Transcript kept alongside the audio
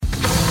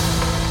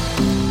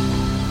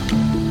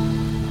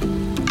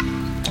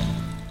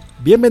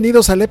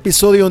Bienvenidos al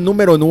episodio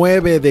número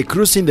 9 de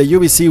Cruising the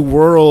UBC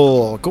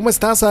World. ¿Cómo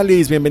estás,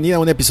 Alice? Bienvenida a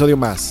un episodio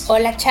más.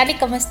 Hola, Charlie,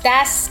 ¿cómo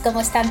estás?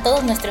 ¿Cómo están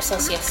todos nuestros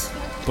socios?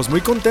 Pues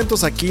muy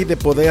contentos aquí de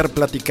poder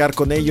platicar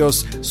con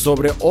ellos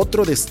sobre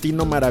otro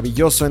destino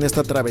maravilloso en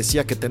esta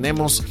travesía que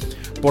tenemos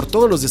por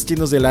todos los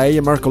destinos de la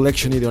AMR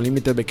Collection y de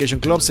Unlimited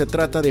Vacation Club. Se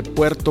trata de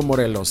Puerto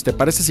Morelos. ¿Te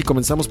parece si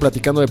comenzamos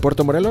platicando de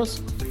Puerto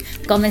Morelos?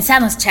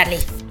 Comenzamos, Charlie.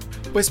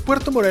 Pues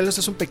Puerto Morelos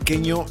es un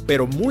pequeño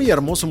pero muy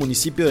hermoso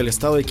municipio del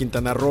estado de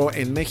Quintana Roo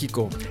en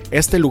México.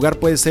 Este lugar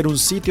puede ser un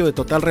sitio de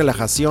total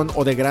relajación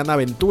o de gran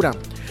aventura.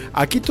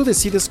 Aquí tú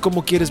decides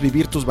cómo quieres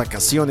vivir tus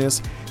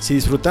vacaciones, si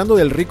disfrutando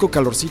del rico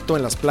calorcito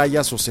en las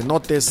playas o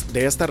cenotes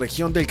de esta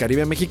región del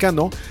Caribe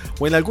mexicano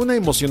o en alguna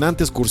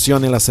emocionante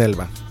excursión en la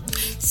selva.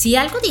 Si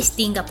algo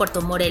distingue a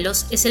Puerto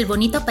Morelos es el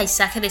bonito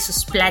paisaje de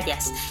sus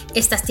playas.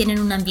 Estas tienen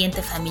un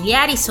ambiente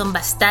familiar y son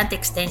bastante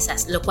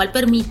extensas, lo cual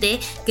permite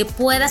que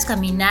puedas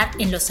caminar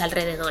en los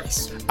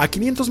alrededores. A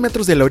 500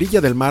 metros de la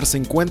orilla del mar se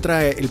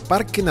encuentra el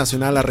Parque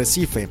Nacional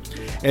Arrecife,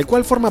 el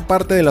cual forma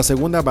parte de la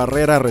segunda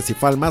barrera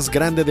arrecifal más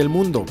grande del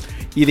mundo,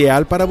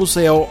 ideal para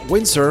buceo,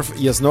 windsurf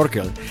y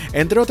snorkel,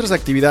 entre otras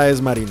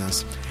actividades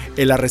marinas.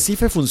 El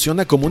arrecife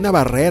funciona como una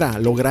barrera,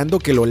 logrando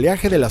que el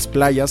oleaje de las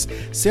playas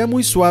sea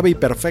muy suave y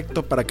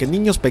perfecto para que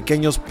niños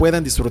pequeños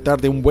puedan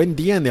disfrutar de un buen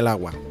día en el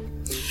agua.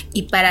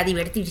 Y para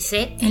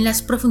divertirse, en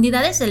las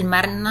profundidades del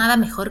mar nada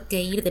mejor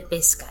que ir de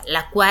pesca,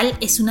 la cual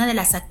es una de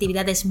las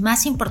actividades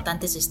más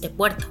importantes de este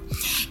puerto.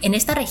 En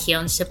esta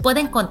región se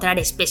puede encontrar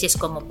especies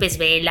como pez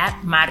vela,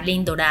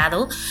 marlin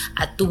dorado,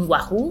 atún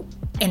wahoo,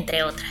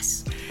 entre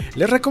otras.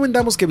 Les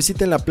recomendamos que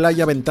visiten la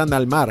playa Ventana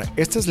al Mar.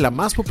 Esta es la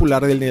más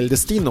popular del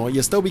destino y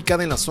está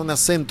ubicada en la zona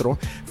centro,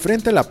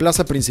 frente a la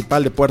plaza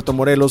principal de Puerto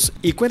Morelos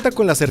y cuenta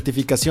con la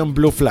certificación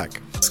Blue Flag.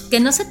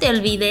 Que no se te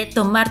olvide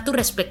tomar tu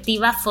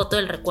respectiva foto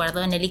del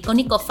recuerdo en el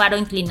icónico faro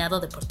inclinado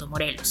de Puerto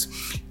Morelos.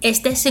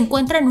 Este se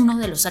encuentra en uno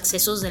de los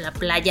accesos de la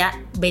playa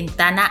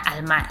Ventana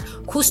al Mar,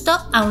 justo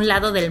a un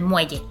lado del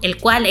muelle, el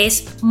cual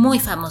es muy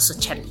famoso,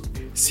 Charlie.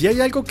 Si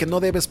hay algo que no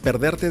debes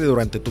perderte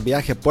durante tu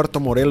viaje a Puerto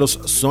Morelos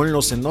son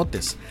los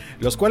cenotes,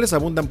 los cuales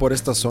abundan por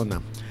esta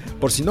zona.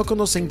 Por si no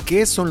conocen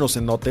qué son los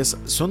cenotes,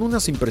 son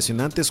unos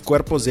impresionantes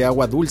cuerpos de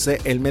agua dulce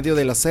en medio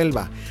de la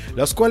selva,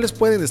 los cuales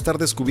pueden estar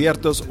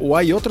descubiertos o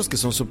hay otros que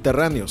son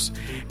subterráneos.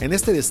 En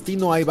este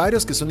destino hay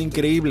varios que son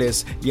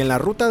increíbles y en la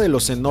ruta de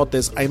los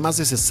cenotes hay más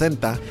de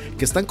 60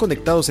 que están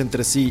conectados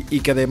entre sí y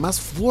que además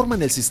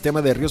forman el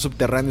sistema de ríos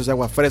subterráneos de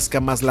agua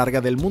fresca más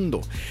larga del mundo.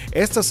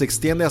 Esta se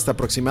extiende hasta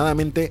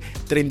aproximadamente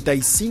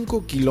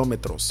 35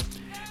 kilómetros.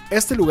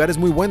 Este lugar es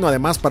muy bueno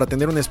además para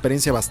tener una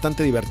experiencia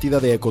bastante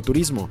divertida de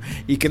ecoturismo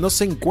y que no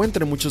se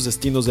encuentra en muchos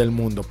destinos del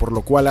mundo, por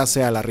lo cual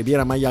hace a la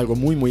Riviera Maya algo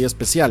muy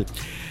especial.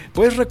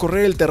 Puedes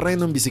recorrer el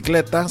terreno en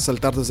bicicleta,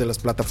 saltar desde las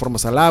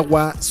plataformas al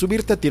agua,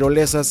 subirte a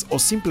tirolesas o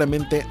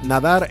simplemente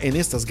nadar en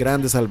estas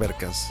grandes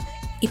albercas.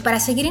 Y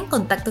para seguir en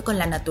contacto con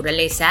la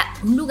naturaleza,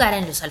 un lugar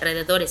en los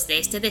alrededores de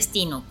este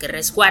destino que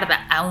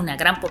resguarda a una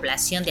gran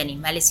población de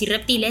animales y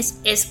reptiles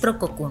es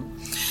Prococún.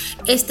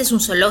 Este es un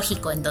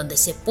zoológico en donde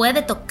se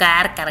puede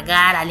tocar,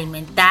 cargar,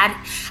 alimentar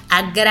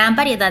a gran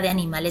variedad de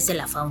animales de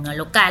la fauna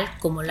local,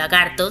 como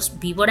lagartos,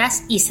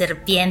 víboras y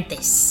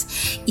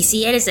serpientes. Y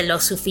si eres de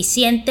lo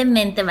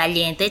suficientemente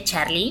valiente,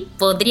 Charlie,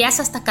 podrías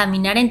hasta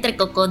caminar entre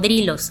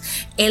cocodrilos.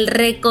 El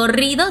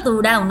recorrido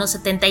dura unos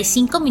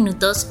 75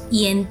 minutos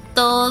y en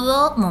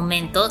todo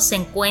momento se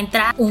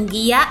encuentra un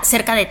guía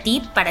cerca de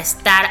ti para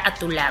estar a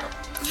tu lado.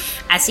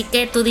 Así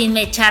que tú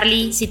dime,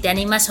 Charlie, si te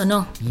animas o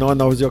no.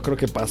 No, yo creo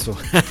que paso.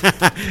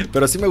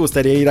 Pero sí me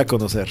gustaría ir a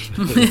conocer.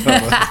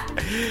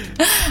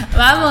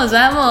 Vamos.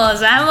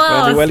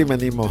 Bueno, igual y me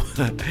animo.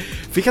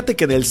 Fíjate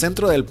que en el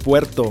centro del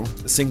puerto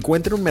se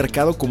encuentra un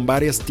mercado con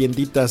varias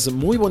tienditas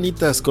muy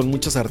bonitas con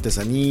muchas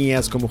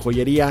artesanías como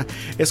joyería,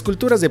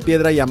 esculturas de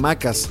piedra y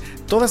hamacas.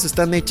 Todas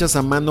están hechas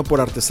a mano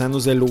por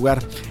artesanos del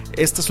lugar.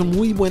 Esta es una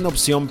muy buena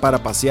opción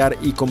para pasear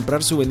y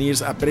comprar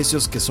souvenirs a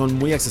precios que son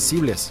muy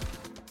accesibles.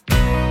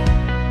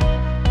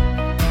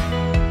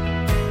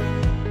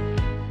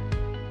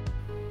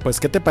 Pues,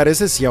 ¿qué te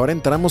parece si ahora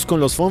entramos con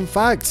los Fun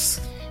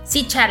Facts?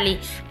 Sí, Charlie,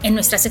 en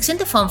nuestra sección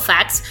de Fun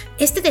Facts,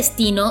 este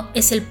destino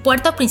es el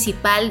puerto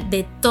principal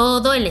de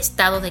todo el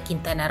estado de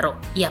Quintana Roo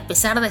y a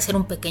pesar de ser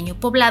un pequeño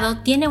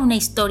poblado, tiene una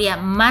historia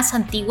más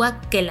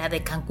antigua que la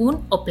de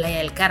Cancún o Playa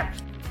del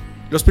Carmen.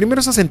 Los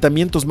primeros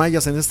asentamientos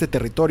mayas en este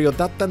territorio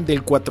datan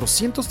del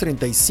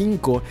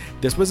 435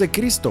 después de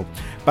Cristo.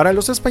 Para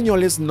los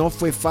españoles no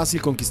fue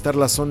fácil conquistar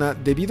la zona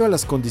debido a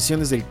las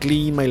condiciones del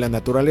clima y la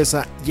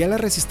naturaleza y a la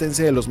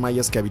resistencia de los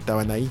mayas que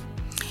habitaban ahí.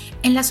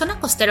 En la zona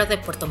costera de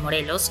Puerto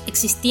Morelos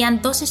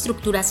existían dos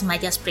estructuras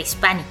mayas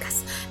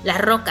prehispánicas. Las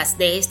rocas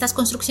de estas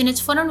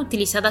construcciones fueron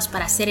utilizadas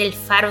para hacer el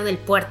faro del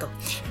puerto.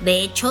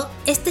 De hecho,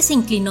 este se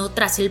inclinó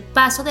tras el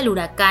paso del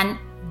huracán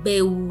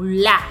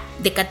Beulá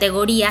de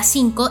categoría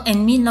 5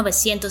 en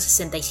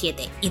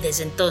 1967 y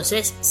desde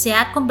entonces se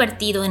ha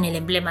convertido en el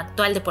emblema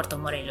actual de Puerto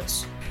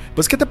Morelos.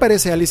 Pues, ¿qué te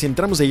parece, Alice, si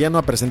entramos de lleno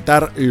a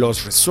presentar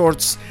los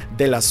resorts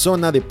de la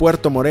zona de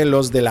Puerto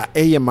Morelos de la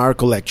AMR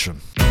Collection?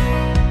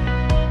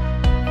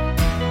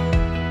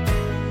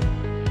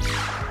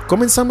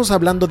 Comenzamos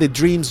hablando de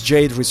Dreams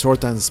Jade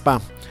Resort and Spa.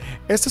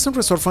 Este es un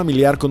resort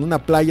familiar con una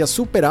playa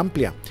súper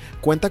amplia.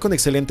 Cuenta con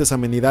excelentes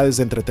amenidades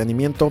de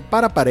entretenimiento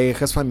para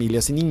parejas,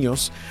 familias y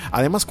niños.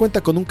 Además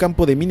cuenta con un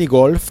campo de mini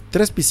golf,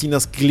 3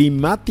 piscinas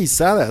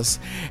climatizadas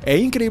e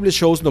increíbles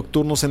shows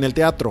nocturnos en el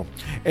teatro,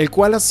 el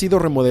cual ha sido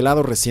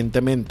remodelado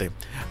recientemente.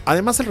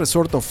 Además el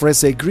resort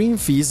ofrece green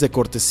fees de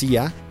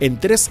cortesía en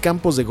 3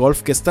 campos de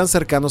golf que están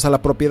cercanos a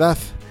la propiedad.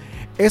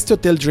 Este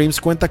Hotel Dreams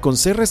cuenta con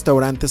 6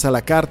 restaurantes a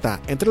la carta,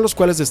 entre los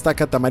cuales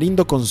destaca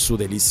Tamarindo con su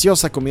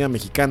deliciosa comida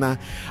mexicana.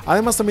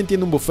 Además también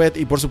tiene un buffet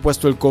y por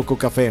supuesto el Coco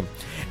Café.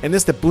 En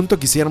este punto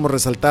quisiéramos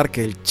resaltar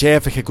que el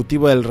chef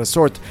ejecutivo del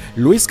resort,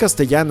 Luis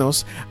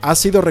Castellanos, ha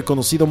sido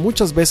reconocido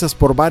muchas veces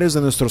por varios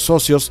de nuestros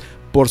socios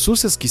por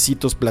sus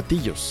exquisitos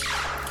platillos.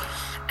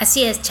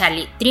 Así es,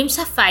 Charlie. Dreams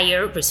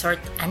Sapphire Resort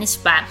and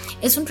Spa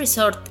es un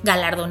resort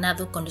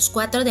galardonado con los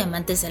 4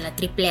 diamantes de la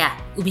AAA,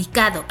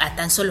 ubicado a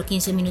tan solo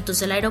 15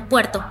 minutos del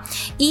aeropuerto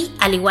y,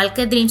 al igual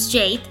que Dreams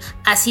Jade,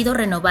 ha sido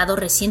renovado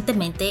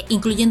recientemente,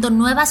 incluyendo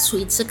nuevas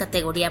suites de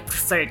categoría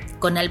Preferred,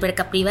 con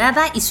alberca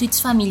privada y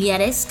suites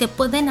familiares que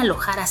pueden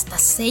alojar hasta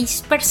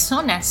 6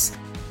 personas.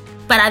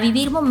 Para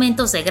vivir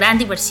momentos de gran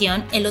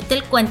diversión, el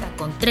hotel cuenta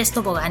con 3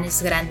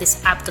 toboganes grandes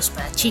aptos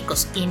para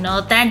chicos y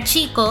no tan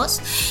chicos,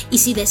 y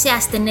si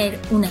deseas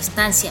tener una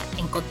estancia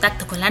en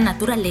contacto con la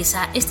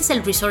naturaleza, este es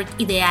el resort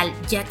ideal,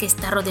 ya que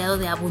está rodeado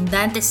de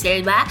abundante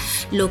selva,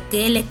 lo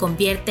que le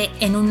convierte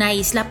en una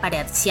isla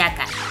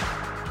paradisíaca.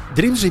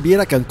 Dreams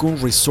Riviera Cancún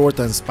Resort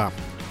and Spa.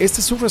 Este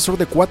es un resort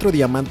de 4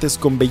 diamantes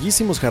con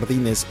bellísimos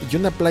jardines y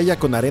una playa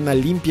con arena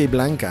limpia y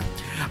blanca.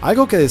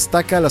 Algo que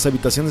destaca las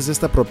habitaciones de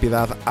esta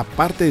propiedad,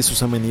 aparte de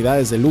sus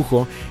amenidades de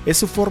lujo, es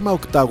su forma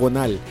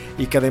octagonal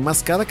y que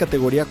además cada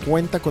categoría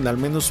cuenta con al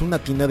menos una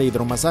tina de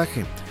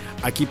hidromasaje.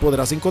 Aquí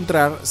podrás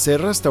encontrar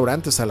 6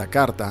 restaurantes a la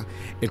carta,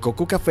 el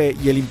Coco Café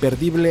y el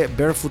imperdible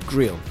Barefoot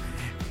Grill.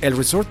 El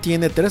resort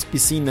tiene 3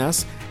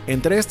 piscinas,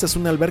 entre estas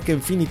una alberca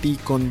Infinity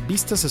con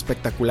vistas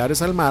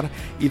espectaculares al mar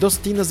y 2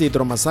 tinas de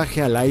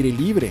hidromasaje al aire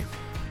libre.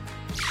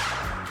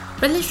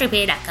 Dreams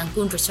Riviera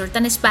Cancún Resort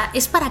and Spa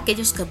es para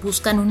aquellos que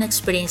buscan una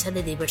experiencia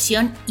de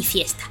diversión y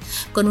fiesta,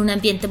 con un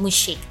ambiente muy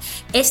chic.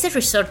 Este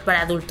resort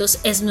para adultos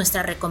es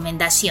nuestra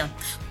recomendación.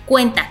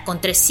 Cuenta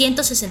con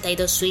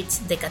 362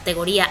 suites de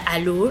categoría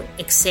Allure,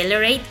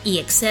 Accelerate y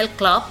Excel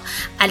Club,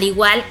 al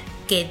igual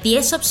que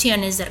 10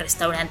 opciones de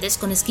restaurantes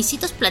con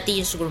exquisitos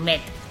platillos gourmet.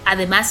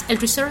 Además, el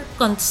resort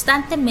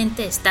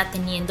constantemente está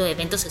teniendo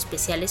eventos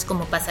especiales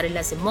como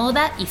pasarelas de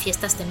moda y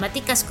fiestas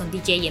temáticas con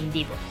DJ en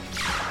vivo.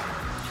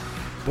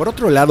 Por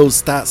otro lado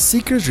está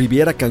Secrets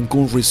Riviera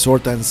Cancún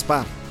Resort and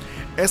Spa.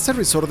 Este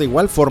resort de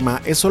igual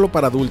forma es solo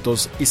para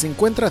adultos y se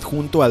encuentra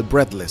adjunto al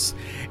Breathless.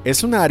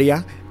 Es un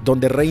área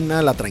donde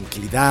reina la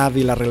tranquilidad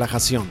y la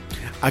relajación.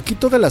 Aquí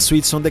todas las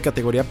suites son de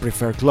categoría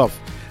Preferred Club,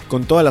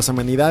 con todas las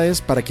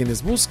amenidades para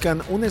quienes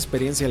buscan una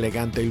experiencia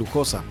elegante y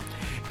lujosa.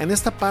 En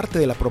esta parte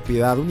de la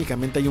propiedad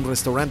únicamente hay un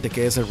restaurante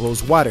que es el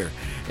Rosewater,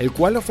 el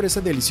cual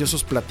ofrece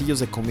deliciosos platillos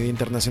de comida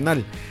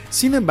internacional.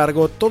 Sin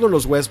embargo, todos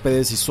los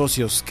huéspedes y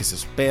socios que se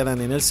hospedan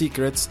en el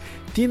Secrets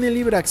tienen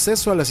libre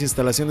acceso a las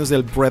instalaciones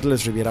del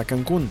Breathless Riviera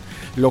Cancún,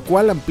 lo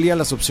cual amplía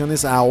las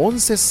opciones a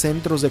 11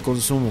 centros de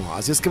consumo,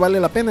 así es que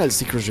vale la pena el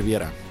Secrets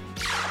Riviera.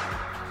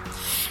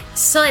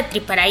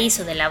 Soetri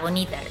Paraíso de la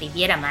bonita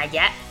Riviera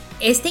Maya.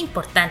 Este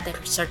importante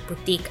resort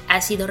boutique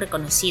ha sido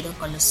reconocido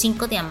con los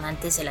 5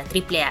 diamantes de la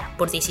AAA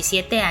por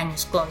 17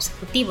 años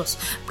consecutivos,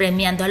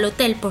 premiando al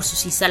hotel por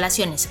sus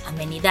instalaciones,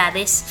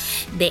 amenidades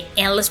de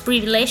Endless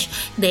Privilege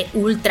de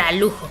ultra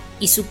lujo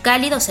y su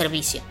cálido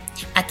servicio.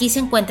 Aquí se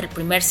encuentra el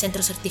primer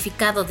centro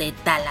certificado de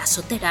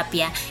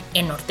talasoterapia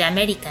en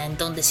Norteamérica, en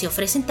donde se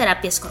ofrecen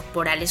terapias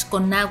corporales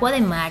con agua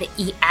de mar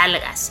y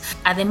algas.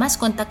 Además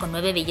cuenta con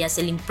 9 villas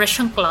del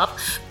Impression Club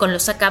con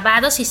los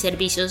acabados y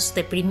servicios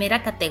de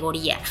primera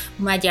categoría,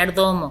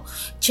 mayordomo,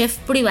 chef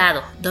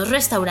privado, 2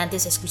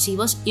 restaurantes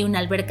exclusivos y una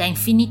alberca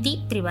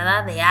Infinity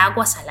privada de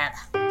agua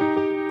salada.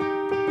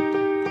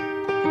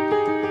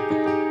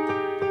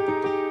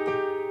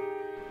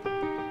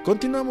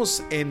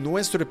 Continuamos en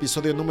nuestro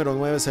episodio número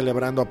 9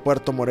 celebrando a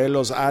Puerto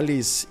Morelos,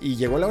 Alice, y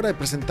llegó la hora de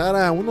presentar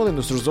a uno de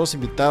nuestros 2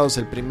 invitados,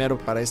 el primero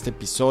para este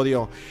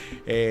episodio,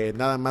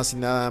 nada más y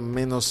nada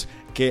menos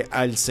que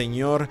al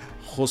señor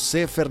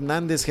José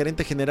Fernández,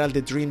 gerente general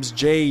de Dreams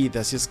Jade,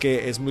 así es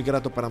que es muy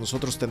grato para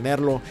nosotros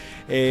tenerlo.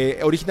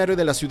 Originario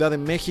de la Ciudad de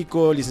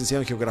México,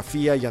 licenciado en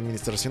Geografía y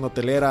Administración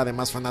Hotelera,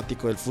 además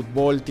fanático del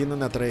fútbol, tiene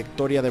una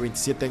trayectoria de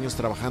 27 años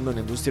trabajando en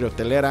la industria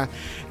hotelera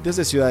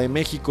desde Ciudad de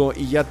México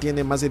y ya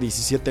tiene más de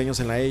 17 años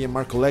en la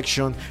AMR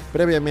Collection,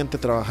 previamente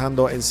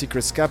trabajando en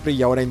Secrets Capri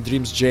y ahora en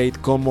Dreams Jade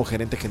como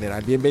gerente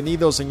general.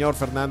 Bienvenido, señor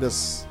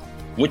Fernández.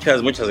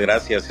 Muchas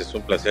gracias, es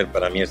un placer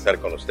para mí estar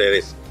con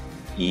ustedes.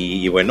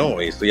 Y bueno,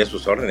 estoy a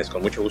sus órdenes,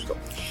 con mucho gusto.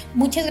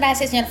 Muchas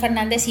gracias, señor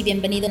Fernández, y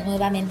bienvenido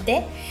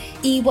nuevamente.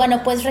 Y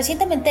bueno, pues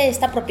recientemente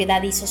esta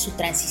propiedad hizo su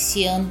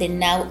transición de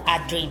Now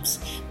a Dreams.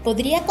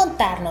 ¿Podría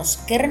contarnos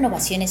qué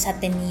renovaciones ha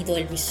tenido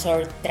el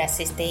resort tras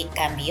este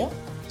cambio?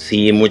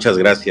 Sí, muchas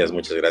gracias,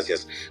 muchas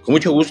gracias. Con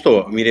mucho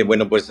gusto. Mire,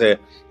 bueno, pues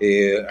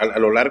a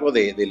lo largo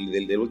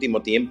del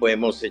último tiempo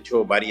hemos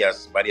hecho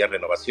varias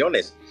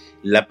renovaciones.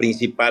 La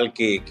principal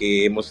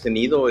que hemos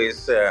tenido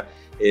es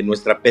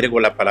nuestra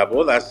pérgola para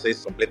bodas,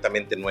 es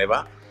completamente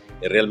nueva.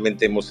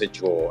 Realmente hemos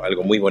hecho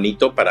algo muy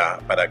bonito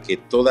para que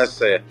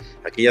todas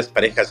aquellas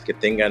parejas que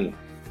tengan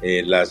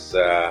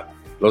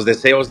los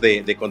deseos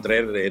de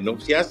contraer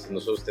nupcias,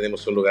 nosotros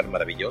tenemos un lugar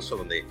maravilloso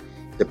donde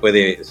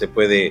se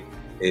puede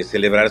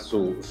celebrar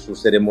su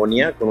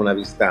ceremonia con una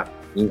vista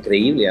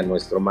increíble a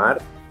nuestro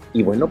mar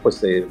y bueno,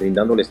 pues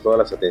brindándoles todas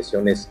las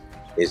atenciones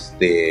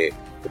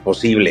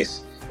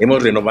posibles.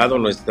 Hemos renovado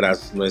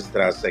nuestras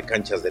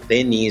canchas de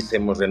tenis,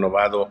 hemos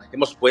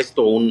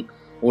puesto un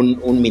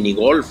mini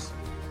golf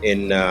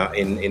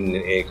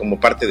como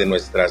parte de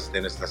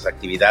nuestras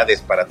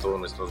actividades para todos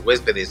nuestros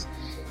huéspedes.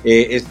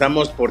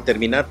 Estamos por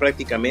terminar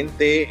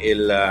prácticamente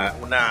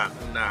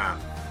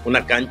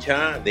una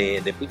cancha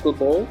de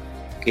pickleball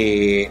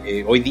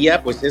que hoy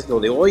día pues es lo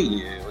de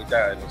hoy.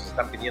 Ahorita nos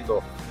están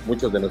pidiendo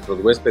muchos de nuestros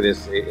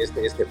huéspedes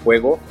este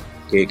juego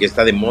que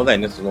está de moda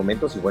en estos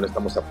momentos y bueno,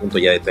 estamos a punto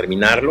ya de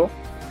terminarlo.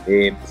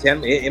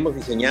 Hemos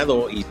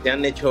diseñado y se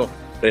han hecho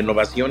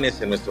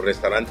renovaciones en nuestro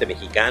restaurante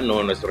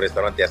mexicano, en nuestro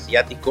restaurante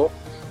asiático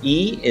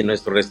y en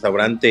nuestro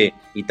restaurante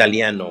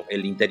italiano.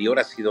 El interior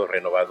ha sido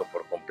renovado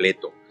por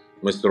completo.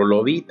 Nuestro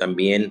lobby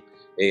también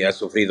ha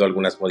sufrido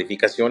algunas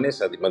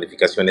modificaciones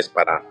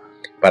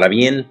para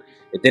bien.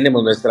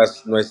 Tenemos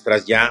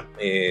nuestras ya,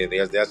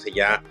 desde hace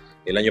ya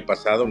el año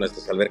pasado,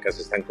 nuestras albercas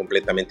están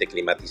completamente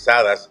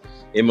climatizadas.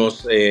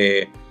 Hemos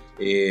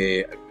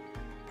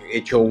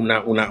hecho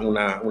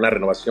una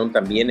renovación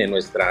también en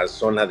nuestra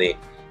zona de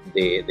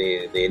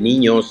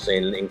niños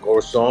en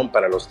Core Zone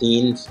para los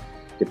teens,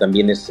 que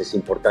también es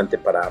importante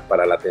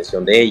para la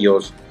atención de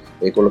ellos.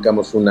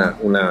 Colocamos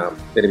una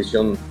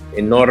televisión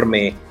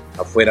enorme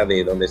afuera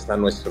de donde está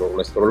nuestro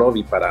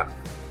lobby para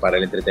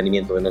el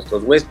entretenimiento de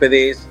nuestros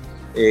huéspedes.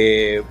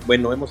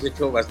 Bueno, hemos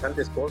hecho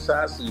bastantes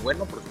cosas y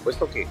bueno, por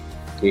supuesto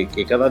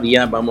que cada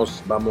día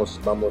vamos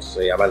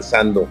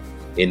avanzando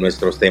en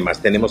nuestros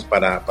temas. Tenemos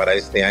para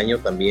este año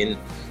también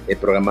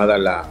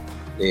programada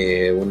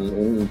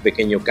un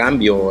pequeño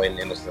cambio en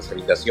nuestras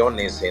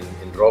habitaciones,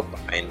 en ropa,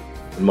 en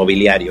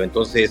mobiliario.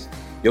 Entonces,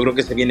 yo creo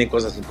que se vienen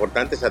cosas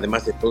importantes,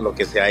 además de todo lo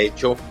que se ha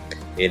hecho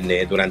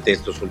durante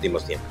estos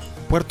últimos tiempos.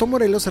 Puerto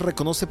Morelos se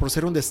reconoce por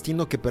ser un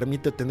destino que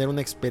permite tener una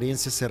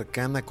experiencia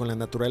cercana con la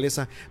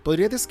naturaleza.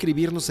 ¿Podría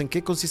describirnos en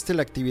qué consiste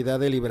la actividad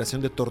de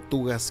liberación de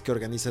tortugas que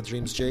organiza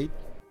Dreams Jade?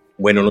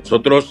 Bueno,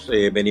 nosotros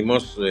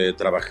venimos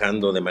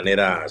trabajando de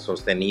manera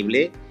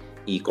sostenible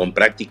y con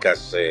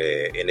prácticas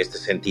en este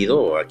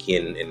sentido aquí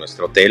en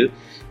nuestro hotel.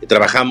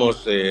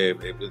 Trabajamos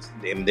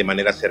de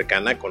manera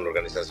cercana con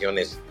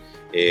organizaciones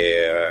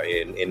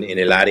en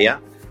el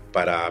área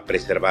para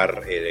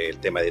preservar el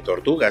tema de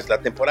tortugas.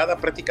 La temporada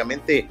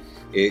prácticamente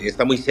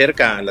está muy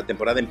cerca. La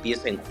temporada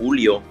empieza en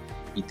julio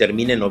y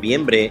termina en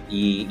noviembre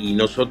y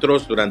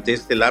nosotros durante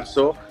este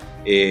lapso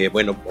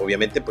bueno,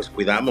 obviamente pues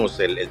cuidamos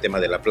el tema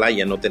de la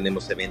playa, no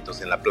tenemos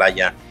eventos en la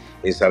playa.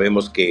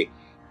 Sabemos que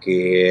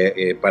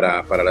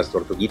para las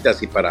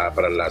tortuguitas y para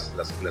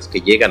las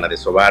que llegan a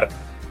desovar,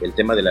 el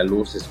tema de la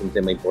luz es un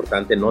tema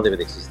importante. No debe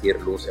de existir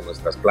luz en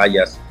nuestras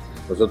playas.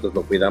 Nosotros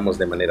lo cuidamos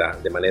de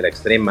manera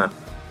extrema.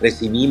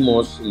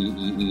 Recibimos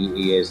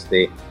y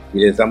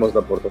les damos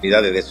la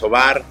oportunidad de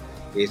desovar.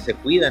 Se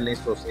cuidan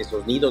esos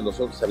nidos.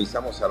 Nosotros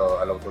avisamos a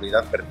la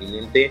autoridad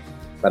pertinente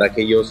para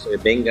que ellos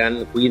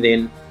vengan,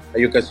 cuiden.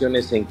 Hay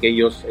ocasiones en que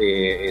ellos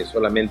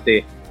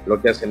solamente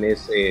lo que hacen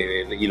es,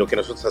 y lo que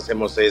nosotros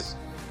hacemos es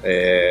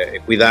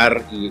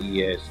cuidar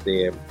y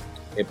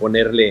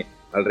ponerle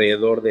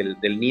alrededor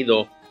del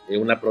nido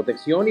una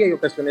protección, y hay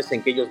ocasiones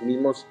en que ellos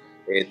mismos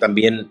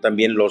también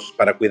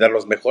para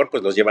cuidarlos mejor,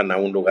 pues los llevan a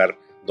un lugar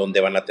donde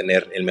van a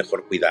tener el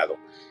mejor cuidado.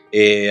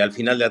 Al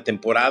final de la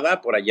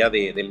temporada, por allá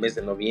del mes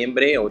de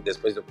noviembre o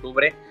después de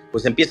octubre,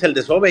 pues empieza el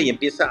desove y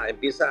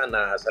empiezan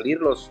a salir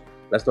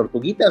las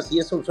tortuguitas, y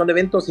esos son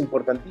eventos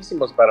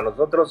importantísimos para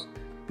nosotros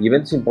y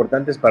eventos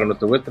importantes para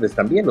nuestros huéspedes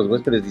también. Los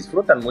huéspedes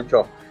disfrutan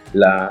mucho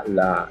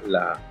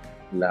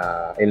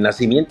el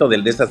nacimiento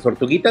de estas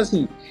tortuguitas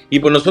y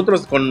pues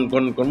nosotros con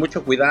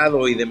mucho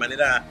cuidado y de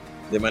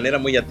manera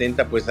muy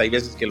atenta, pues hay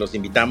veces que los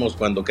invitamos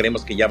cuando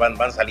creemos que ya van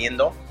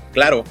saliendo,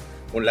 claro,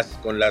 con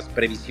las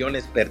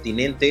previsiones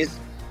pertinentes,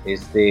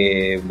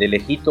 de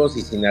lejitos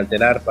y sin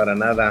alterar para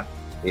nada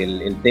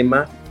el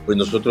tema. Pues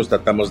nosotros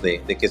tratamos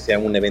de que sea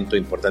un evento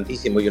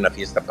importantísimo y una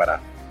fiesta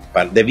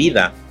de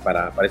vida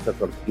para estas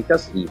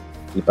tortuguitas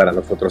y para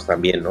nosotros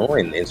también, ¿no?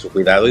 En su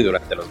cuidado y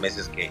durante los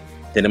meses que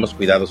tenemos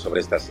cuidado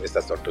sobre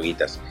estas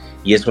tortuguitas.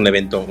 Y es un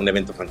evento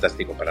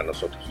fantástico para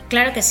nosotros.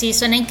 Claro que sí,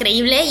 suena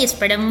increíble y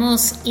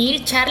esperemos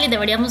ir, Charlie,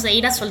 deberíamos de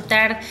ir a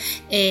soltar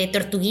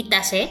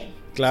tortuguitas, ¿eh?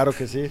 Claro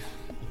que sí.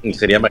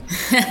 Sería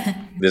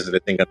les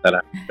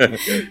encantará.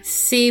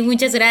 Sí,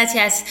 muchas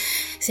gracias,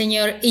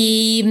 señor.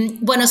 Y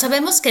bueno,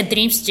 sabemos que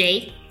Dreams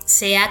Jade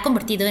se ha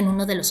convertido en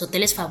uno de los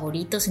hoteles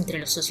favoritos entre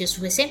los socios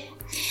VC.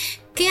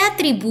 ¿Qué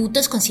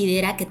atributos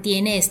considera que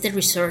tiene este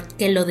resort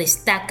que lo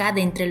destaca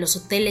de entre los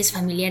hoteles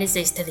familiares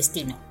de este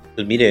destino?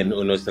 Pues mire,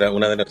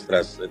 una de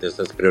nuestras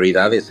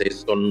prioridades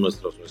son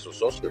nuestros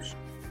socios.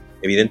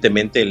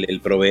 Evidentemente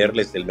el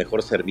proveerles el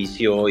mejor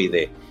servicio y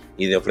de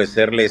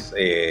ofrecerles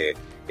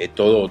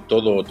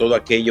todo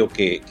aquello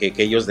que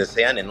ellos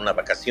desean en una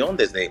vacación,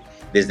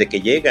 desde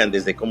que llegan,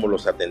 desde cómo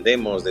los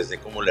atendemos, desde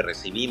cómo les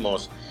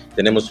recibimos.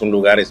 Tenemos un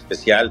lugar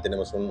especial,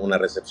 tenemos una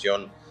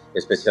recepción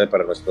especial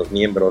para nuestros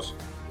miembros,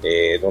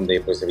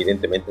 donde pues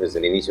evidentemente desde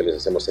el inicio les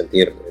hacemos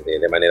sentir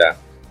de manera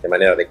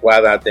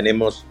adecuada.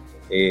 Tenemos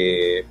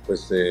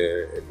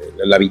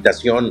la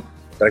habitación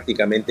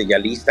prácticamente ya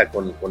lista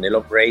con el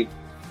upgrade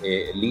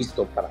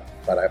listo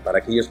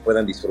para que ellos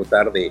puedan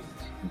disfrutar de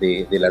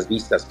las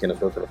vistas que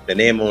nosotros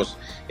tenemos.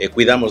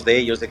 Cuidamos de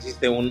ellos.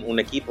 Existe un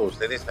equipo,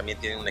 ustedes también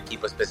tienen un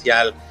equipo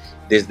especial.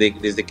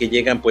 Desde que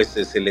llegan pues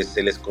se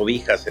les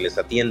cobija, se les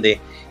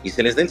atiende y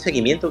se les da el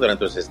seguimiento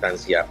durante su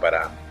estancia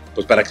para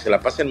que se la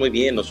pasen muy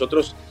bien.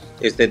 Nosotros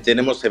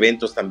tenemos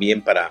eventos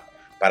también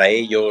para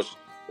ellos.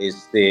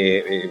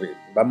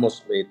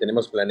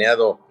 Tenemos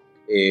planeado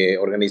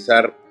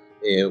organizar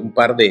un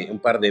par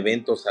de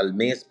eventos al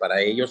mes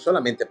para ellos,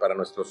 solamente para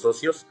nuestros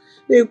socios,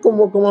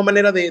 como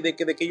manera de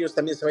que ellos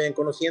también se vayan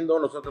conociendo,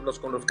 nosotros los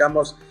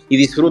conozcamos y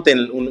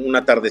disfruten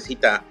una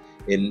tardecita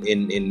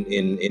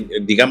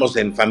digamos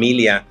en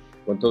familia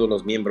con todos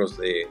los miembros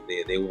de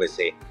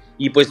VC.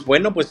 Y pues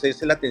bueno, pues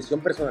es la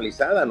atención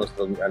personalizada a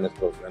nuestros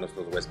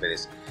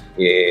huéspedes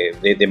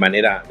de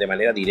manera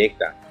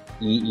directa.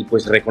 Y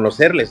pues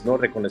reconocerles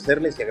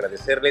y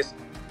agradecerles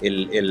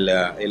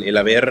el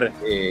haber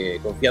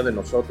confiado en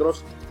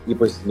nosotros, y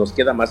pues nos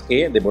queda más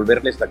que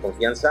devolverles la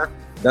confianza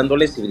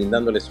dándoles y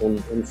brindándoles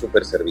un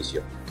super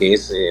servicio, que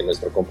es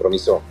nuestro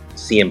compromiso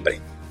siempre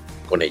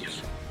con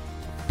ellos.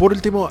 Por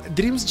último,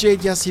 Dreams Jade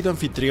ya ha sido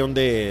anfitrión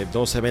de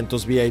 2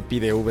 eventos VIP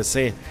de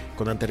VC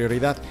con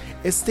anterioridad.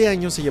 Este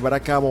año se llevará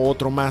a cabo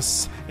otro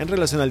más en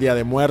relación al Día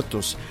de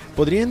Muertos.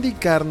 ¿Podría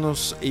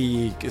indicarnos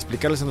y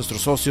explicarles a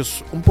nuestros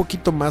socios un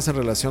poquito más en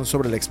relación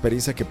sobre la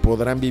experiencia que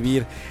podrán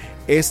vivir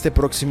este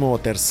próximo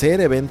tercer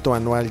evento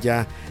anual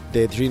ya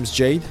de Dreams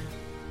Jade?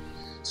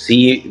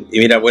 Sí, y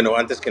mira, bueno,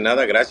 antes que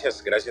nada,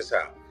 gracias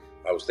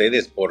a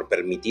ustedes por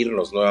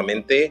permitirnos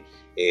nuevamente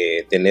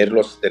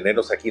tenerlos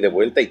aquí de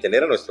vuelta y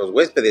tener a nuestros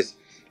huéspedes.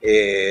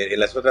 En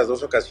las otras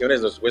 2 ocasiones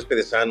los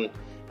huéspedes han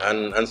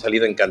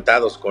salido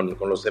encantados con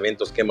los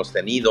eventos que hemos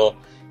tenido.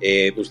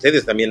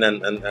 Ustedes también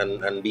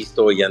han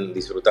visto y han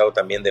disfrutado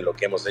también de lo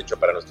que hemos hecho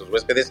para nuestros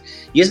huéspedes,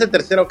 y esta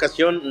tercera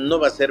ocasión no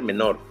va a ser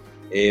menor.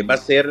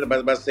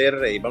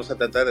 Vamos a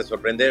tratar de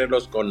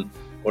sorprenderlos con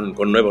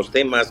nuevos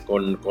temas,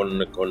 con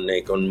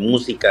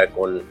música,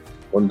 con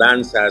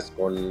danzas,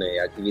 con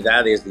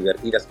actividades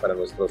divertidas para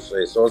nuestros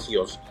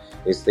socios.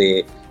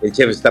 El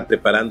chef está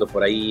preparando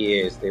por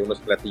ahí unos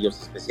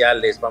platillos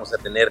especiales. Vamos a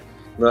tener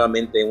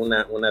nuevamente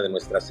una de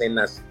nuestras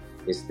cenas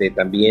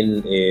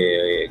también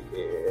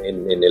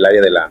en el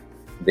área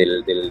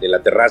de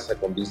la terraza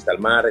con vista al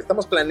mar.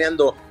 Estamos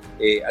planeando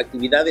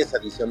actividades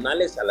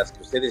adicionales a las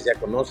que ustedes ya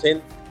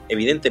conocen.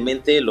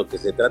 Evidentemente lo que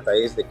se trata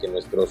es de que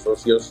nuestros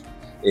socios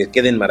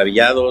queden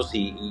maravillados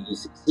y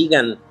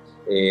sigan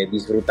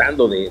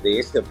disfrutando de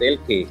este hotel,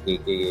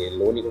 que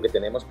lo único que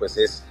tenemos pues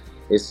es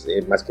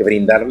más que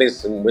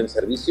brindarles un buen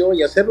servicio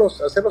y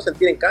hacerlos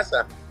sentir en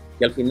casa,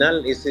 y al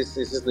final eso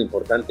es lo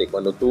importante.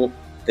 Cuando tú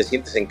te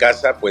sientes en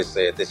casa, pues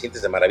te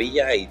sientes de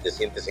maravilla y te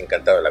sientes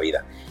encantado de la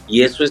vida,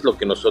 y eso es lo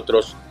que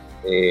nosotros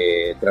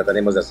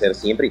trataremos de hacer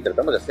siempre, y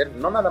tratamos de hacer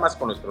no nada más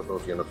con nuestros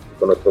socios,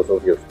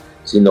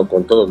 sino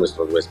con todos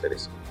nuestros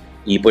huéspedes.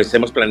 Y pues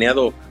hemos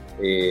planeado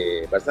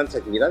bastantes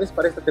actividades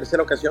para esta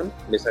tercera ocasión.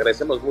 Les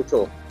agradecemos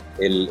mucho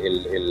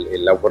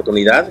la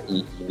oportunidad,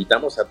 y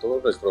invitamos a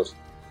todos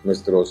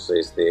nuestros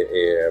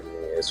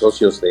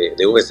socios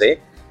de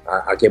VC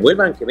a que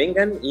vuelvan, que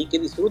vengan y que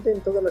disfruten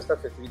todas nuestras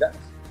festividades,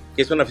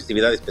 que es una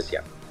festividad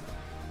especial.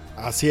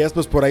 Así es,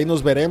 pues por ahí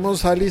nos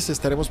veremos, Alice.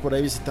 Estaremos por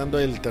ahí visitando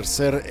el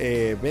tercer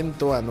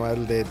evento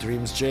anual de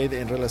Dreams Jade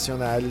en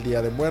relación al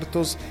Día de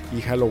Muertos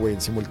y Halloween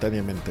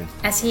simultáneamente.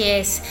 Así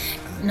es,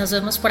 nos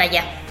vemos por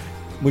allá.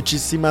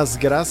 Muchísimas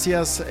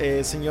gracias,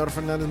 señor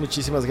Fernández,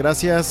 muchísimas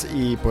gracias,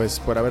 y pues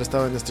por haber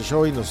estado en este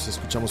show, y nos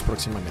escuchamos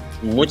próximamente.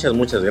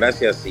 Muchas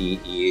gracias,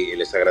 y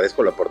les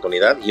agradezco la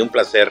oportunidad y un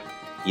placer,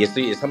 y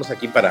estamos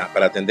aquí para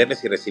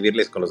atenderles y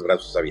recibirles con los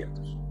brazos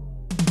abiertos.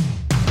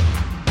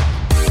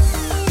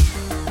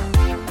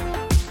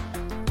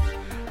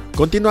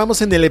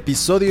 Continuamos en el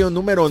episodio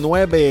número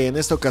 9, en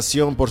esta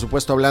ocasión, por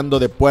supuesto, hablando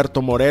de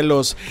Puerto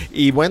Morelos.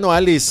 Y bueno,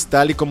 Alice,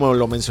 tal y como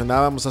lo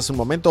mencionábamos hace un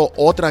momento,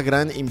 otra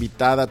gran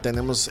invitada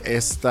tenemos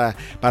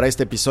para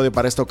este episodio,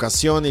 para esta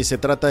ocasión, y se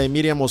trata de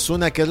Miriam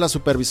Osuna, que es la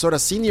supervisora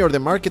senior de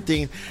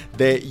marketing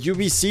de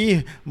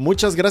UVC.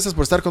 Muchas gracias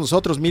por estar con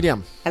nosotros,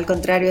 Miriam. Al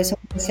contrario, es un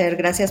placer.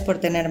 Gracias por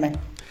tenerme.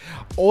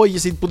 Oye,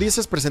 si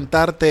pudieses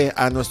presentarte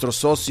a nuestros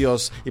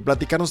socios y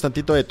platicarnos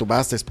tantito de tu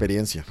vasta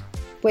experiencia.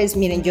 Pues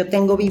miren, yo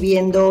tengo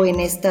viviendo en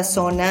esta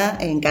zona,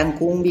 en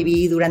Cancún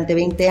viví durante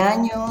 20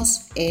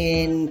 años,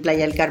 en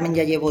Playa del Carmen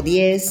ya llevo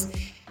 10,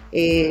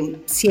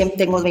 Siempre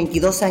tengo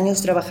 22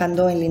 años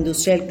trabajando en la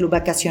industria del club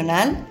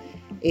vacacional,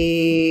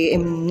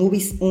 en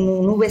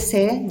un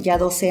VC ya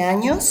 12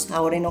 años,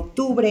 ahora en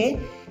octubre,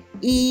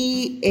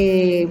 y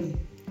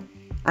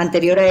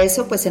anterior a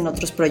eso pues en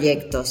otros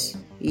proyectos.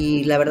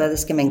 Y la verdad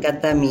es que me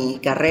encanta mi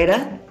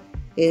carrera,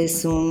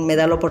 me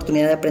da la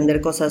oportunidad de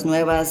aprender cosas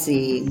nuevas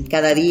y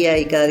cada día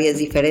es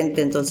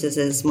diferente, entonces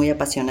es muy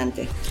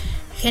apasionante.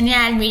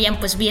 Genial, Miriam,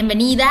 pues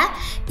bienvenida.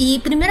 Y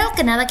primero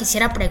que nada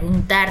quisiera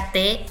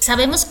preguntarte,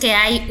 sabemos que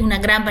hay una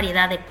gran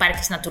variedad de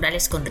parques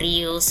naturales con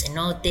ríos,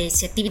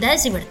 cenotes y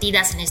actividades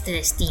divertidas en este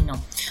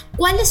destino.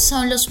 ¿Cuáles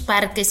son los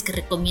parques que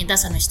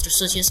recomiendas a nuestros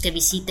socios que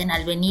visiten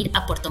al venir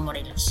a Puerto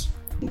Morelos?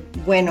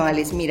 Bueno,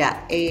 Alice,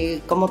 mira,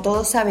 como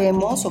todos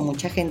sabemos o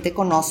mucha gente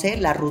conoce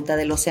la ruta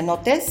de los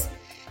cenotes,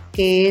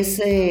 que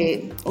es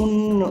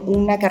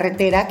una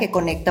carretera que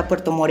conecta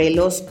Puerto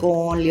Morelos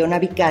con Leona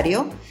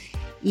Vicario.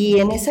 Y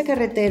en esa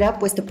carretera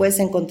pues te puedes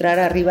encontrar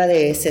arriba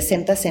de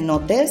 60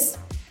 cenotes,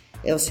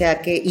 o sea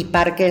que, y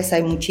parques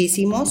hay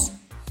muchísimos,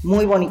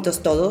 muy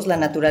bonitos todos, la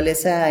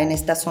naturaleza en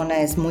esta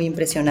zona es muy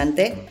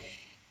impresionante,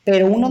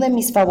 pero uno de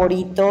mis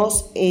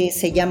favoritos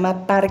se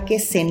llama Parque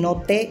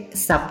Cenote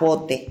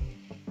Zapote.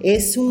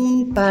 Es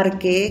un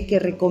parque que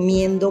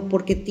recomiendo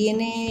porque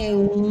tiene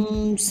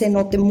un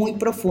cenote muy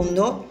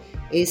profundo,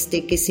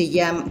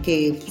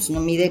 que pues,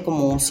 no mide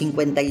como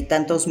 50 y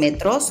tantos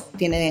metros,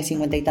 tiene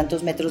 50 y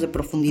tantos metros de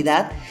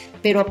profundidad,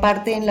 pero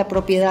aparte en la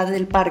propiedad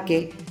del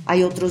parque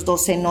hay otros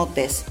 2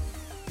 cenotes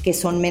que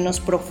son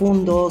menos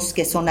profundos,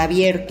 que son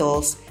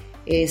abiertos,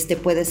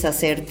 puedes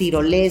hacer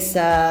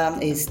tirolesa,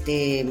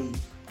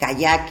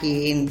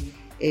 kayaking,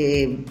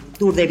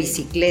 tour de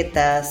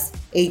bicicletas,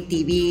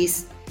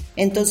 ATVs,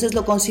 entonces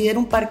lo considero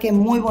un parque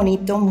muy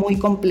bonito, muy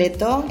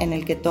completo, en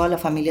el que toda la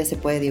familia se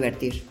puede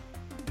divertir.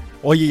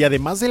 Oye, y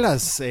además de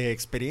las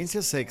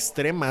experiencias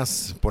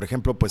extremas, por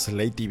ejemplo, pues el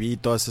ATV y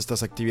todas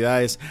estas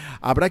actividades,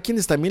 habrá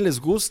quienes también les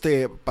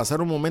guste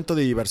pasar un momento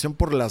de diversión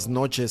por las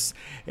noches.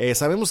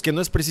 Sabemos que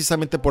no es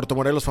precisamente Puerto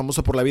Morelos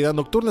famoso por la vida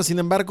nocturna, sin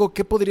embargo,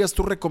 ¿qué podrías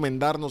tú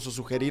recomendarnos o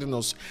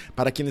sugerirnos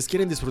para quienes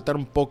quieren disfrutar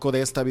un poco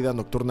de esta vida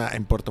nocturna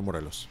en Puerto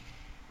Morelos?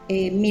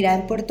 Mira,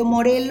 en Puerto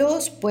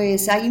Morelos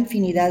pues hay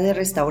infinidad de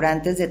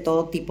restaurantes de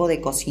todo tipo de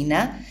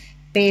cocina,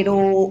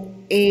 pero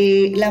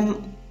la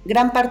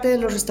gran parte de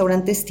los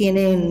restaurantes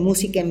tienen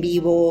música en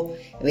vivo,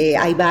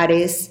 hay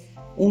bares.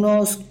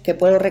 Unos que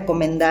puedo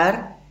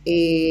recomendar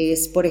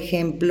es, por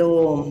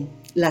ejemplo,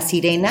 La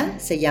Sirena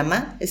se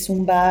llama, es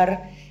un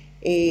bar,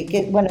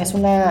 es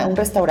un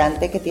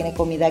restaurante que tiene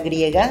comida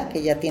griega,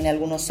 que ya tiene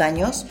algunos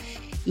años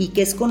y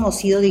que es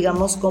conocido,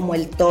 digamos, como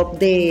el top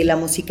de la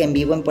música en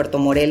vivo en Puerto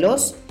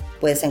Morelos.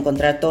 Puedes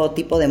encontrar todo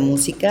tipo de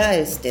música,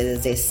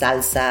 desde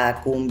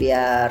salsa,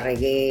 cumbia,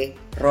 reggae,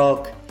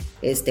 rock,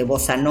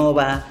 bossa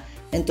nova.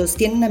 Entonces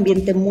tiene un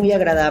ambiente muy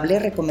agradable.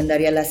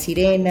 Recomendaría La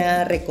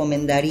Sirena,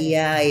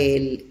 recomendaría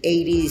el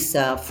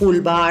 80s Full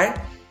Bar,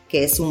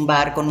 que es un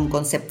bar con un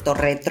concepto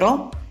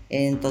retro.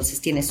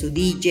 Entonces tiene su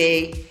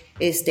DJ,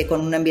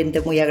 con un ambiente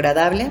muy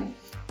agradable.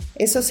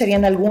 Esos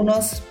serían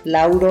algunos.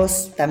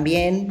 Lauros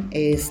también,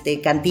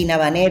 Cantina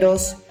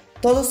Habaneros.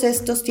 Todos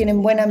estos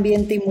tienen buen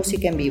ambiente y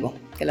música en vivo,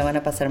 que la van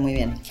a pasar muy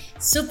bien.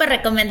 Súper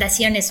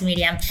recomendaciones,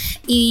 Miriam.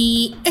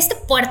 Y este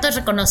puerto es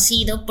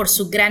reconocido por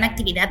su gran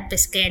actividad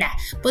pesquera.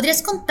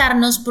 ¿Podrías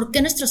contarnos por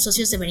qué nuestros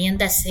socios deberían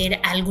de hacer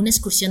alguna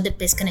excursión de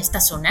pesca en esta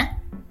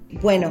zona?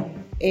 Bueno,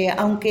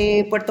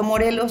 aunque Puerto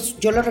Morelos,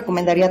 yo lo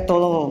recomendaría a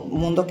todo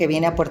mundo que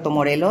viene a Puerto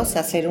Morelos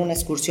hacer una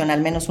excursión,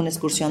 al menos una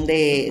excursión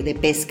de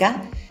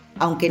pesca,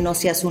 aunque no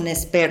seas un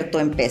experto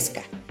en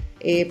pesca.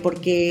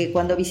 Porque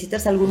cuando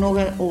visitas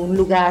un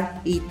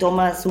lugar y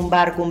tomas un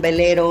barco, un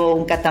velero,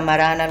 un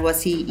catamarán, algo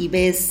así, y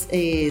ves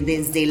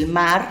desde el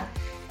mar,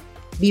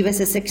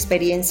 vives esa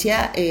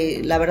experiencia,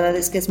 la verdad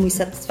es que es muy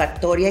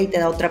satisfactoria y te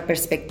da otra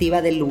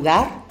perspectiva del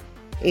lugar,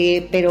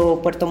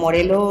 pero Puerto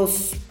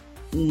Morelos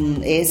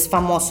es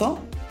famoso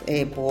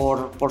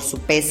por su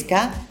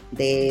pesca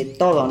de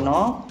todo,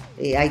 ¿no?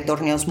 Hay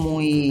torneos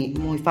muy,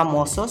 muy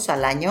famosos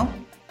al año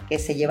que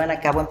se llevan a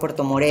cabo en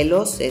Puerto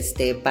Morelos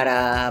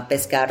para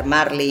pescar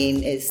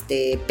marlin,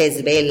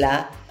 pez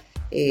vela,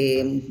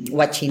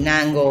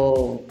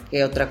 huachinango,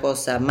 ¿qué otra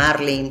cosa?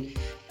 Marlin.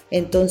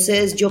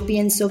 Entonces yo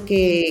pienso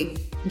que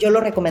yo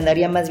lo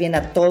recomendaría más bien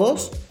a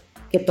todos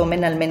que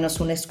tomen al menos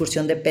una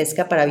excursión de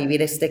pesca para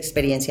vivir esta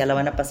experiencia, la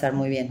van a pasar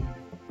muy bien.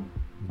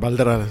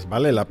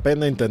 Vale la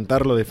pena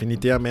intentarlo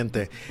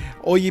definitivamente.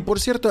 Oye, por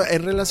cierto,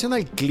 en relación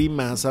al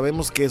clima,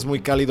 sabemos que es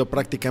muy cálido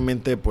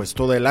prácticamente pues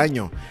todo el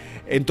año.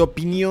 En tu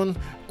opinión,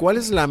 ¿cuál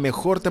es la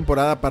mejor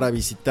temporada para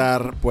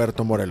visitar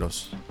Puerto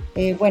Morelos?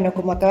 Bueno,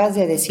 como acabas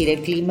de decir,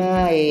 el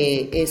clima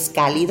es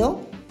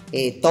cálido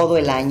todo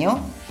el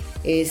año.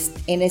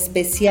 En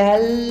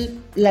especial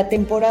la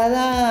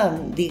temporada,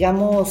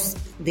 digamos,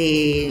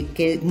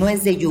 que no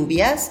es de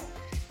lluvias,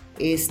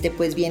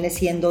 pues viene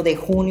siendo de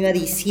junio a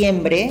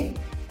diciembre.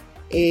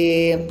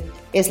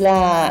 Es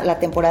la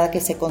temporada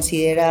que se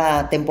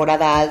considera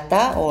temporada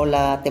alta o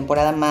la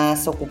temporada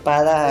más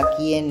ocupada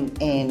aquí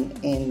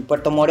en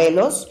Puerto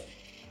Morelos.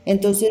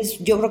 Entonces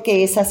yo creo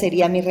que esa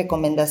sería mi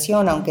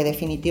recomendación, aunque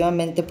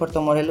definitivamente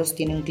Puerto Morelos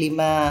tiene un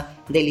clima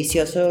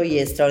delicioso y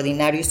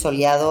extraordinario y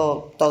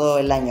soleado todo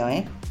el año,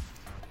 ¿eh?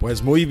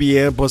 Pues muy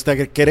bien, pues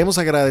te queremos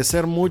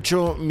agradecer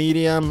mucho,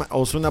 Miriam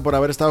Osuna, por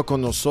haber estado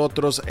con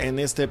nosotros en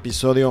este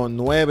episodio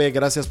 9.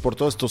 Gracias por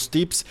todos estos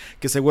tips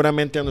que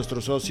seguramente a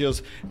nuestros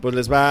socios pues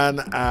les van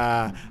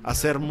a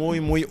ser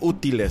muy, muy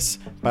útiles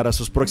para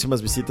sus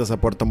próximas visitas a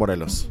Puerto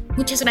Morelos.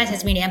 Muchas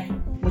gracias,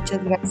 Miriam.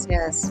 Muchas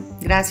gracias.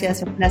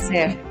 Gracias, un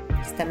placer.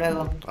 Hasta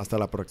luego. Hasta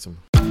la próxima.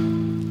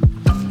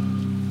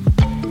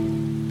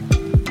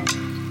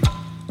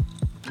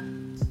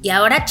 Y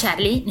ahora,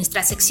 Charlie,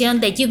 nuestra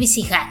sección de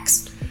UBC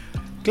Hacks.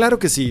 Claro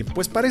que sí,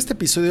 pues para este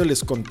episodio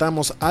les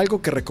contamos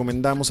algo que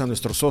recomendamos a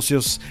nuestros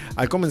socios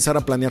al comenzar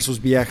a planear sus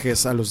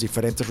viajes a los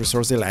diferentes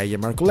resorts de la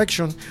AMR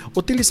Collection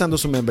utilizando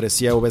su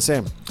membresía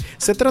UVC.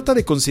 Se trata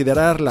de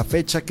considerar la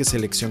fecha que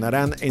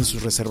seleccionarán en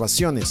sus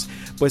reservaciones,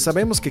 pues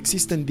sabemos que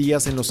existen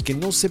días en los que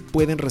no se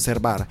pueden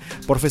reservar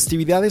por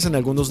festividades en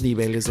algunos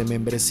niveles de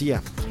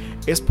membresía.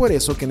 Es por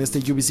eso que en este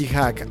UBC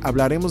Hack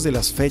hablaremos de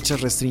las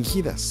fechas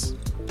restringidas.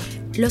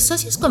 Los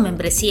socios con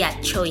membresía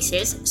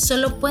Choices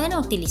solo pueden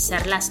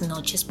utilizar las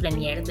noches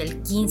Premier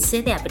del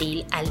 15 de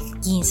abril al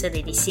 15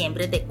 de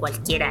diciembre de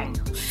cualquier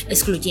año,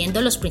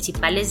 excluyendo los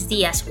principales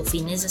días o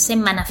fines de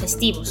semana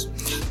festivos.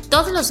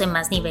 Todos los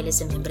demás niveles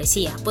de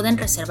membresía pueden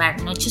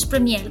reservar noches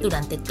Premier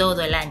durante todo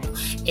el año,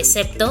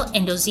 excepto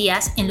en los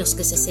días en los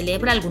que se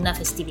celebra alguna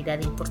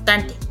festividad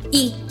importante.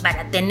 Y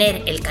para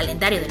tener el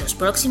calendario de los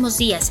próximos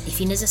días y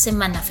fines de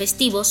semana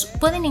festivos,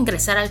 pueden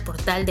ingresar al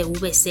portal de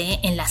VC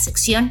en la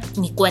sección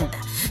Mi cuenta.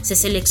 Se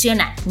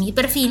selecciona Mi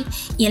perfil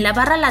y en la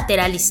barra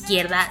lateral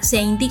izquierda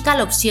se indica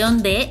la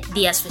opción de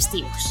días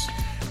festivos.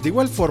 De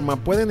igual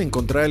forma, pueden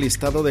encontrar el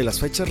listado de las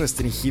fechas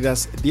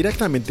restringidas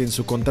directamente en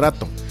su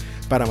contrato.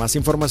 Para más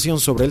información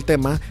sobre el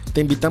tema,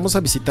 te invitamos a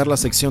visitar la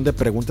sección de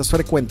preguntas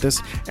frecuentes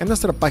en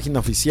nuestra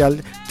página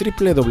oficial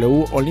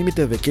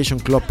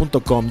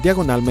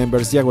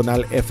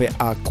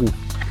www.limitedvacationclub.com/members/FAQ.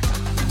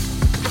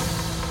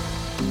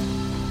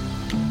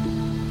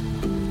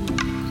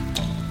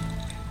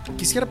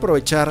 Quisiera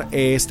aprovechar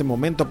este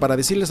momento para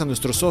decirles a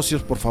nuestros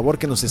socios, por favor,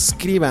 que nos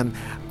escriban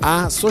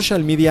a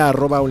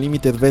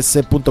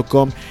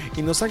socialmedia@unlimitedvc.com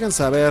y nos hagan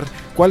saber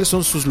cuáles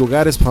son sus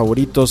lugares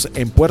favoritos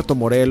en Puerto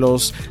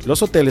Morelos,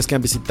 los hoteles que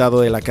han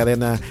visitado de la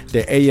cadena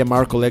de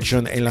AMR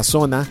Collection en la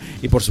zona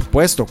y, por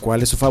supuesto,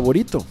 cuál es su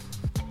favorito.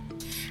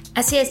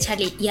 Así es,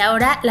 Charlie. Y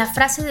ahora la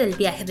frase del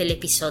viaje del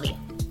episodio.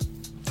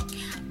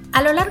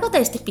 A lo largo de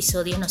este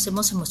episodio nos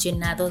hemos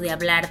emocionado de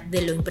hablar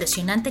de lo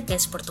impresionante que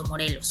es Puerto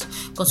Morelos,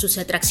 con sus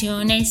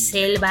atracciones,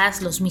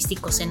 selvas, los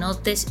místicos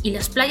cenotes y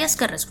las playas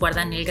que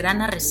resguardan el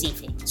gran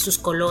arrecife, sus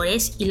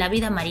colores y la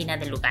vida marina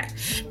del lugar.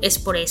 Es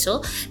por eso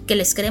que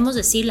les queremos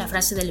decir la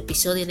frase del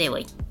episodio de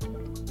hoy.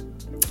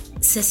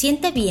 Se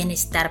siente bien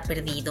estar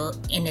perdido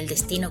en el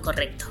destino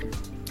correcto.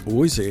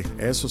 Uy, sí,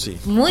 eso sí.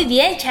 Muy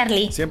bien,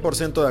 Charlie.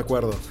 100% de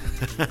acuerdo.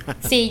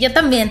 Sí, yo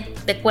también,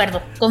 de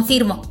acuerdo,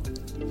 confirmo.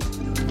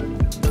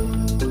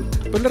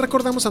 Pues le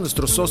recordamos a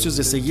nuestros socios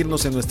de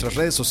seguirnos en nuestras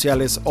redes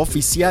sociales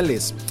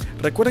oficiales.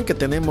 Recuerden que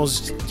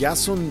ya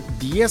son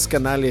 10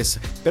 canales,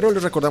 pero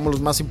les recordamos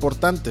los más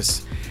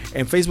importantes.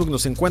 En Facebook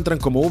nos encuentran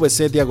como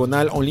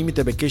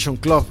VC/Unlimited Vacation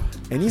Club,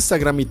 en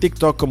Instagram y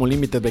TikTok como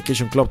Unlimited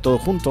Vacation Club todo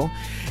junto,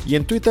 y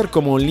en Twitter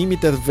como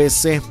Unlimited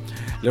VC.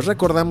 Les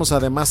recordamos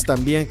además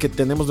también que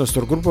tenemos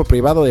nuestro grupo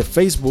privado de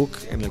Facebook,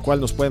 en el cual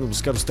nos pueden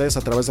buscar ustedes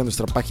a través de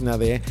nuestra página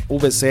de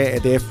VC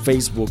de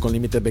Facebook,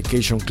 Unlimited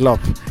Vacation Club.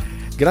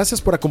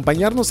 Gracias por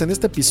acompañarnos en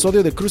este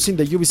episodio de Cruising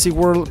the UVC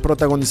World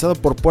protagonizado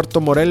por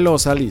Puerto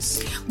Morelos,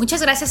 Alice. Muchas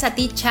gracias a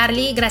ti,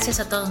 Charlie, gracias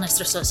a todos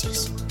nuestros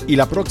socios. Y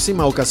la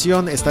próxima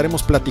ocasión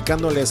estaremos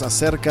platicándoles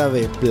acerca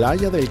de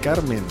Playa del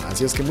Carmen.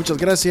 Así es que muchas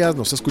gracias,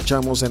 nos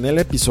escuchamos en el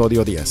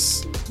episodio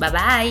 10. Bye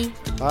bye.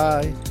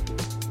 Bye.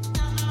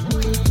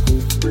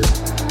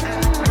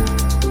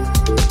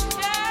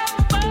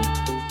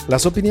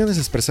 Las opiniones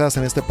expresadas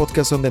en este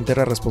podcast son de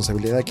entera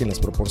responsabilidad de quien las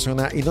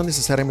proporciona y no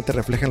necesariamente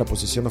reflejan la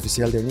posición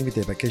oficial de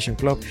Unlimited Vacation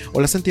Club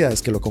o las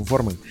entidades que lo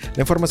conforman.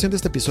 La información de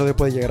este episodio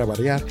puede llegar a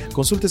variar.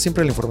 Consulte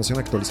siempre la información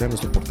actualizada en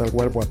nuestro portal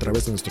web o a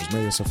través de nuestros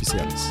medios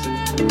oficiales.